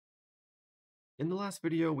In the last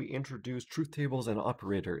video, we introduced truth tables and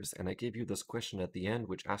operators, and I gave you this question at the end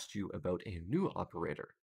which asked you about a new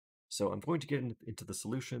operator. So I'm going to get into the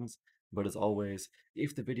solutions, but as always,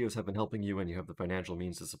 if the videos have been helping you and you have the financial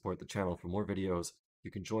means to support the channel for more videos, you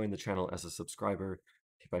can join the channel as a subscriber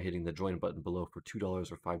by hitting the join button below for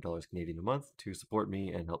 $2 or $5 Canadian a month to support me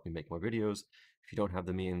and help me make more videos. If you don't have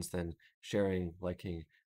the means, then sharing, liking,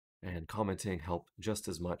 and commenting help just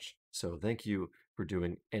as much. So thank you for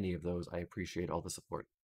doing any of those. I appreciate all the support.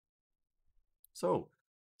 So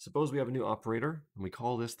suppose we have a new operator and we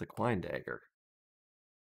call this the Quine Dagger.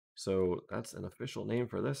 So that's an official name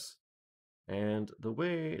for this. And the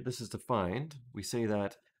way this is defined, we say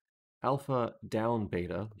that alpha down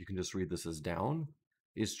beta, you can just read this as down,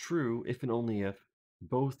 is true if and only if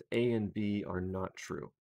both A and B are not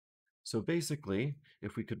true. So basically,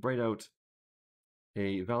 if we could write out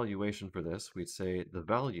a valuation for this, we'd say the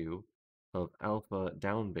value of alpha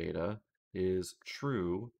down beta is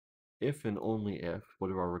true if and only if, what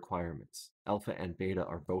are our requirements? Alpha and beta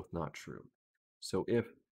are both not true. So if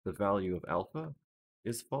the value of alpha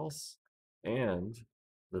is false and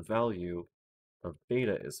the value of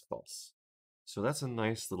beta is false. So that's a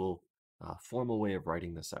nice little formal way of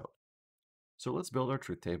writing this out. So let's build our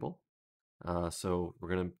truth table. So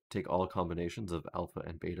we're going to take all combinations of alpha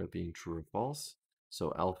and beta being true or false.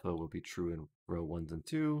 So alpha will be true in row 1 and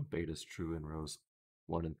 2, beta is true in rows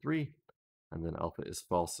 1 and 3, and then alpha is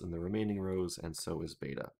false in the remaining rows, and so is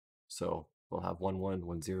beta. So we'll have 1, 1,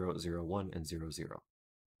 1, 0, 0, 1, and 0, 0.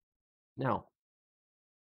 Now,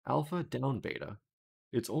 alpha down beta,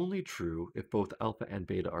 it's only true if both alpha and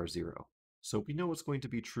beta are 0. So we know it's going to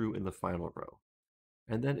be true in the final row.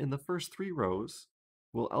 And then in the first 3 rows,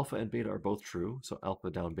 well, alpha and beta are both true, so alpha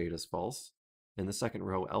down beta is false. In the second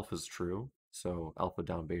row, alpha is true, so alpha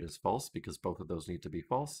down beta is false because both of those need to be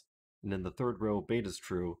false. And in the third row, beta is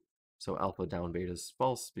true, so alpha down beta is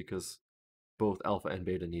false because both alpha and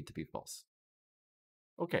beta need to be false.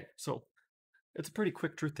 Okay, so it's a pretty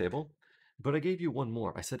quick truth table, but I gave you one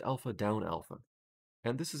more. I said alpha down alpha.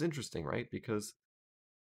 And this is interesting, right? Because,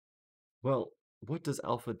 well, what does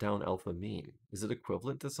alpha down alpha mean? Is it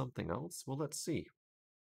equivalent to something else? Well, let's see.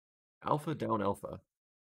 Alpha down alpha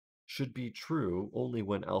should be true only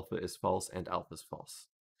when alpha is false and alpha is false.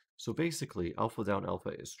 So basically, alpha down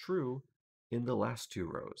alpha is true in the last 2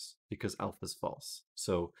 rows because alpha is false.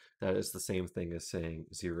 So that is the same thing as saying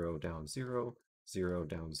 0 down 0, 0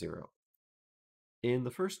 down 0. In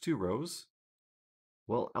the first 2 rows,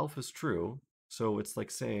 well, alpha is true, so it's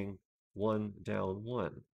like saying 1 down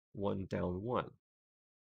 1, 1 down 1.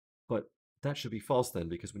 But that should be false then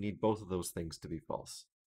because we need both of those things to be false.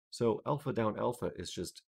 So alpha down alpha is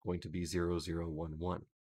just going to be 0, 0, 1, 1.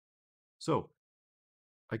 So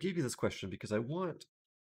I gave you this question because I want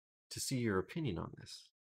to see your opinion on this.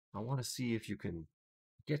 I want to see if you can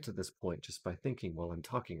get to this point just by thinking while I'm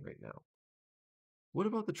talking right now. What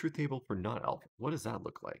about the truth table for not alpha? What does that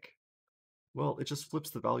look like? Well, it just flips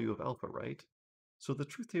the value of alpha, right? So the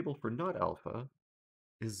truth table for not alpha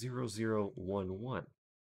is 0, 0, 1, 1.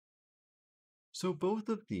 So both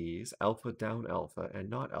of these, alpha down alpha and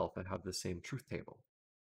not alpha, have the same truth table.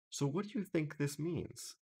 So what do you think this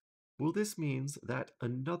means? Well, this means that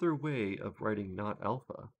another way of writing not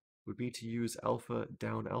alpha would be to use alpha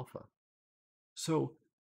down alpha. So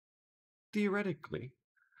theoretically,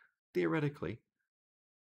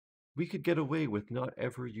 we could get away with not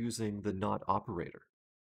ever using the not operator.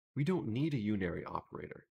 We don't need a unary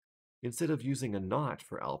operator. Instead of using a not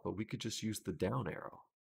for alpha, we could just use the down arrow.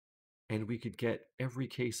 And we could get every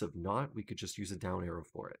case of not, we could just use a down arrow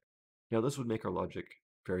for it. Now, this would make our logic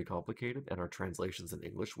very complicated, and our translations in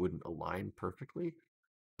English wouldn't align perfectly,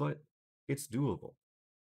 but it's doable.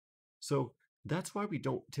 So that's why we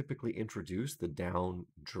don't typically introduce the down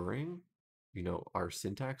during, our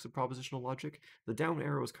syntax of propositional logic. The down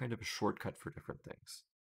arrow is kind of a shortcut for different things.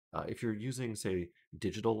 If you're using, say,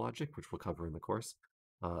 digital logic, which we'll cover in the course,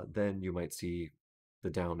 then you might see the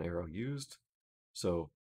down arrow used.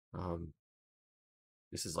 So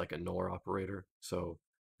this is like a NOR operator. So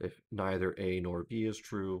if neither A nor B is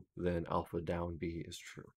true, then alpha down B is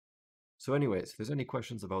true. So anyways, if there's any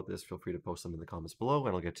questions about this, feel free to post them in the comments below,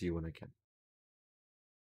 and I'll get to you when I can.